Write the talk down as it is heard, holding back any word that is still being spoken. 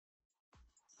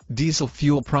Diesel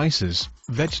fuel prices.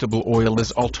 Vegetable oil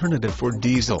is alternative for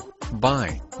diesel.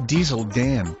 By Diesel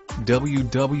Dan,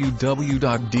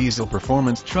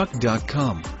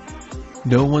 www.dieselperformancetruck.com.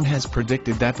 No one has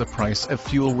predicted that the price of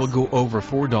fuel will go over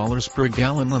 $4 per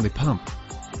gallon on the pump.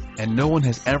 And no one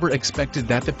has ever expected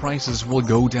that the prices will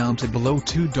go down to below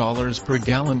 $2 per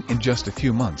gallon in just a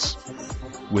few months.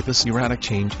 With this erratic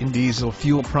change in diesel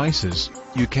fuel prices,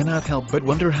 you cannot help but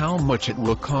wonder how much it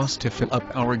will cost to fill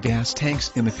up our gas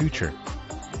tanks in the future.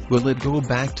 Will it go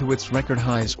back to its record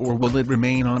highs, or will it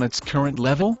remain on its current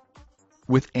level?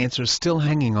 With answers still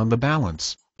hanging on the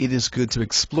balance, it is good to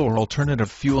explore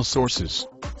alternative fuel sources.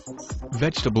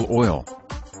 Vegetable oil.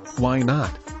 Why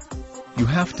not? You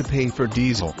have to pay for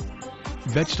diesel.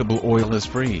 Vegetable oil is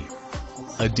free.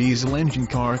 A diesel engine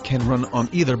car can run on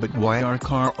either, but why are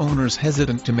car owners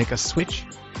hesitant to make a switch?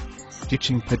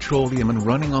 Ditching petroleum and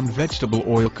running on vegetable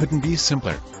oil couldn't be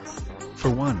simpler.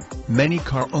 For one, many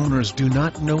car owners do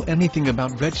not know anything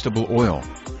about vegetable oil,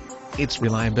 its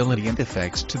reliability and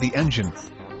effects to the engine.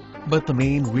 But the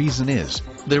main reason is,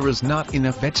 there is not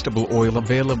enough vegetable oil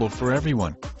available for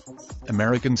everyone.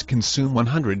 Americans consume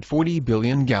 140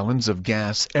 billion gallons of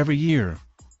gas every year.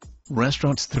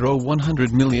 Restaurants throw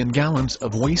 100 million gallons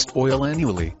of waste oil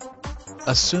annually.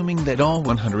 Assuming that all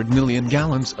 100 million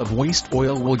gallons of waste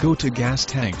oil will go to gas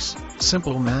tanks,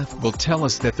 simple math will tell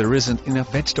us that there isn't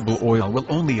enough. Vegetable oil will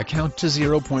only account to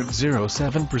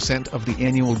 0.07% of the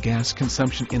annual gas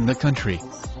consumption in the country.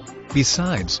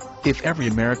 Besides, if every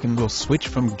American will switch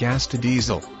from gas to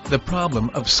diesel, the problem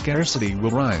of scarcity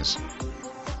will rise.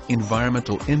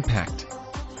 Environmental impact.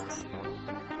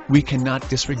 We cannot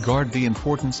disregard the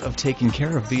importance of taking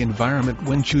care of the environment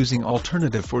when choosing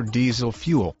alternative for diesel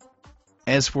fuel.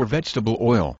 As for vegetable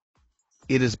oil,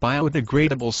 it is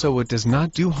biodegradable, so it does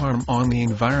not do harm on the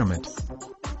environment.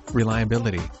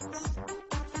 Reliability.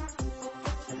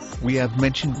 We have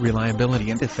mentioned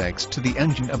reliability and effects to the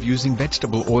engine of using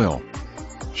vegetable oil.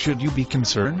 Should you be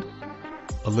concerned?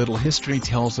 A little history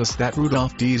tells us that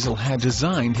Rudolf Diesel had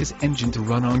designed his engine to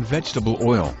run on vegetable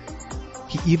oil.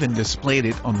 He even displayed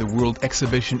it on the World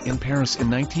Exhibition in Paris in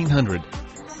 1900.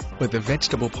 But the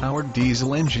vegetable-powered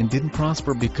diesel engine didn't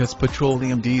prosper because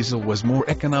petroleum diesel was more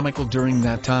economical during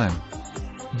that time.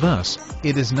 Thus,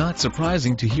 it is not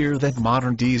surprising to hear that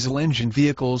modern diesel engine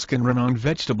vehicles can run on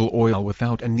vegetable oil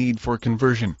without a need for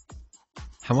conversion.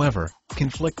 However,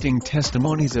 conflicting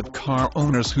testimonies of car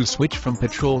owners who switch from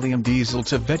petroleum diesel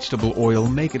to vegetable oil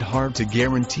make it hard to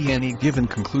guarantee any given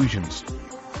conclusions.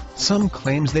 Some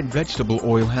claims that vegetable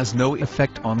oil has no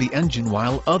effect on the engine,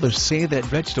 while others say that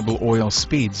vegetable oil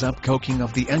speeds up coking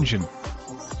of the engine.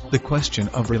 The question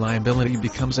of reliability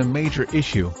becomes a major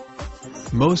issue.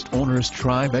 Most owners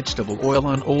try vegetable oil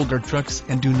on older trucks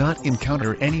and do not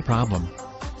encounter any problem.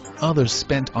 Others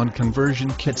spend on conversion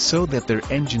kits so that their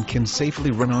engine can safely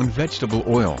run on vegetable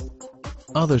oil.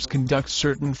 Others conduct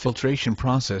certain filtration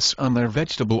process on their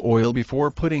vegetable oil before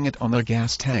putting it on their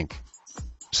gas tank.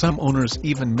 Some owners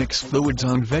even mix fluids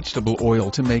on vegetable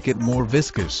oil to make it more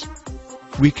viscous.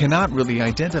 We cannot really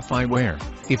identify where,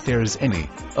 if there is any,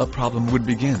 a problem would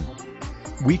begin.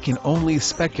 We can only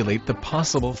speculate the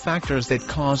possible factors that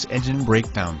cause engine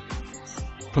breakdown.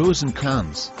 Pros and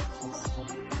cons.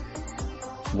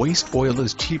 Waste oil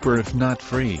is cheaper if not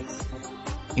free.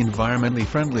 Environmentally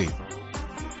friendly.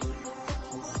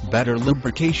 Better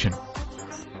lubrication.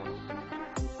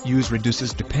 Use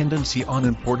reduces dependency on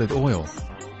imported oil.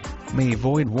 May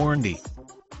avoid warranty.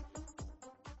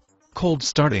 Cold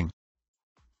starting.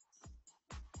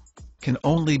 Can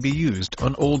only be used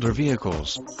on older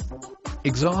vehicles.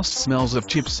 Exhaust smells of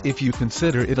chips if you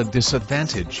consider it a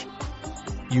disadvantage.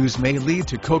 Use may lead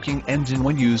to coking engine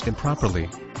when used improperly.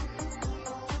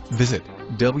 Visit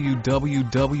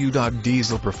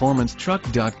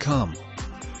www.dieselperformancetruck.com.